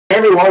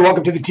everyone,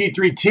 welcome to the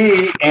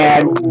T3T,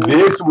 and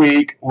this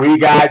week we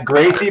got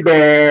Gracie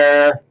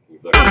Bear.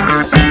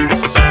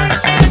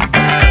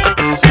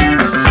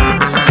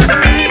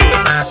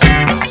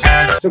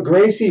 So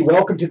Gracie,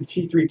 welcome to the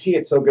T3T.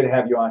 It's so good to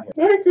have you on here.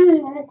 Thank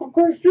you, Uncle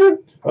Christian.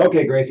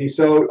 Okay, Gracie,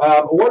 so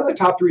what are the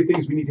top three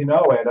things we need to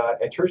know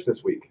at church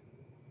this week?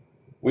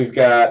 We've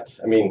got,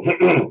 we've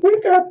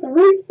got the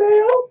Wreaths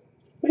sale,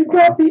 we've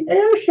got the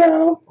Air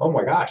Show, Oh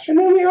my gosh. and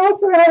then we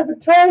also have a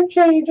time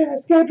change and a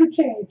schedule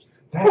change.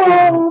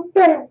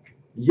 Back.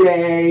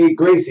 Yay,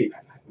 Gracie.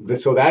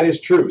 So that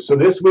is true. So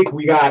this week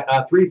we got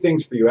three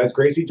things for you. As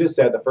Gracie just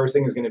said, the first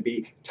thing is going to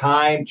be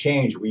time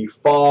change. We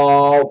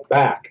fall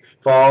back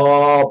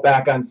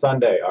on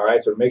Sunday. All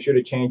right. So make sure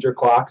to change your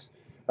clocks.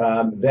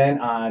 Then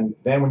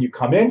when you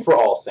come in for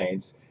All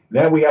Saints,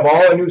 then we have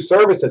all the new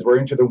services. We're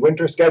into the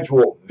winter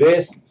schedule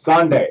this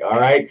Sunday.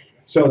 All right.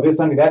 So this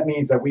Sunday, that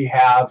means that we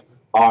have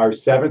our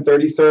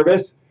 7:30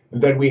 service.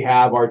 Then we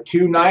have our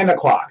two 9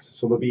 o'clocks.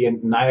 So there'll be a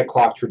 9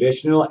 o'clock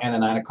traditional and a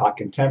 9 o'clock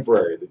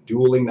contemporary, the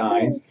dueling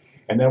nines.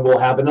 And then we'll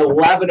have an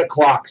 11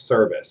 o'clock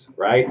service,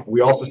 right?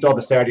 We also still have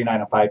the Saturday night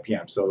at 5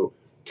 p.m. So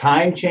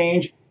time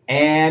change,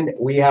 and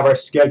we have our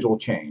schedule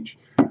change.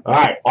 All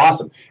right,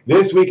 awesome.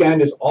 This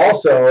weekend is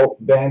also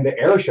then the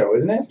Air Show,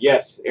 isn't it?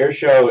 Yes, Air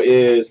Show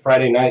is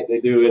Friday night. They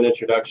do an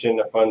introduction,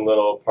 a fun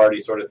little party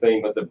sort of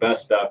thing, but the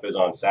best stuff is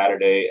on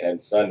Saturday and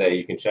Sunday.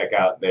 You can check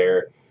out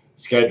their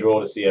schedule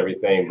to see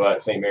everything,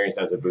 but St. Mary's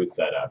has a booth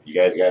set up. You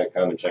guys got to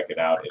come and check it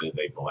out. It is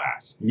a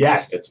blast.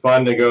 Yes. It's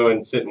fun to go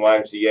and sit in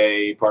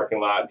YMCA parking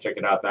lot and check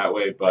it out that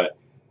way, but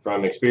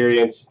from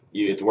experience,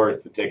 it's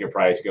worth the ticket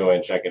price. Go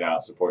and check it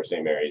out. Support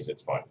St. Mary's.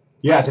 It's fun.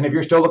 Yes, and if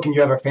you're still looking,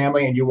 you have a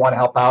family, and you want to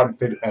help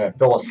out and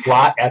fill a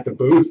slot at the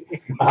booth,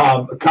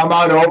 come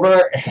on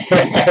over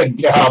and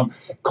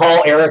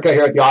call Erica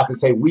here at the office.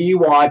 Say, we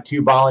want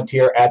to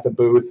volunteer at the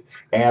booth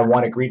and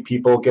want to greet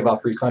people, give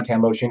out free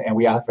suntan lotion, and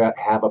we have to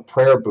have a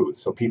prayer booth.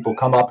 So people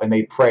come up and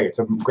they pray. It's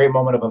a great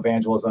moment of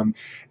evangelism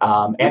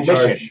and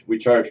mission. We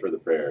charge for the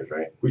prayers,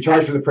 right? We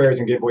charge for the prayers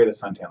and give away the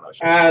suntan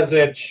lotion. As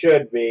it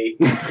should be.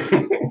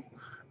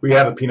 We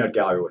have a peanut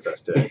gallery with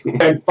us today.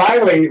 And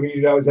finally,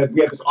 we have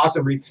this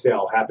awesome wreath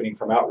sale happening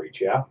from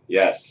Outreach, yeah?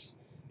 Yes.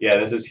 Yeah,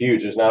 this is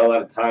huge. There's not a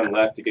lot of time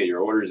left to get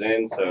your orders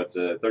in, so it's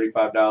a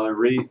 $35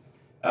 wreath.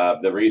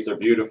 The wreaths are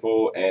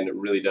beautiful, and it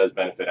really does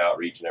benefit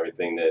Outreach and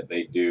everything that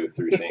they do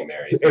through St.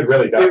 Mary's. It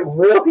really does. It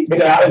really It's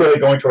does. not really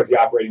going towards the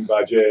operating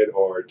budget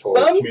or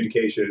towards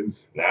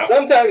communications. Now,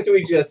 Sometimes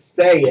we just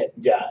say it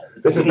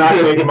does. This is not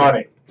big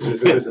money.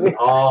 This is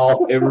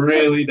all it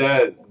really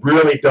does.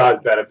 really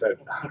does benefit.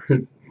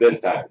 This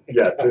time.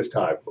 Yeah, this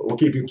time. We'll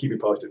keep you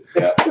posted.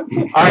 Yeah. All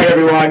right,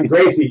 everyone.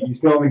 Gracie, you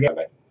still in the game?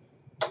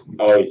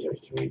 Oh, you're so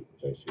sweet.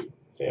 So sweet.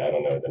 See, I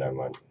don't know that I'm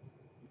on.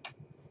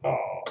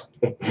 Oh.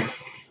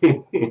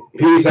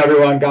 Peace,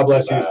 everyone. God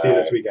bless you. See you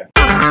this weekend.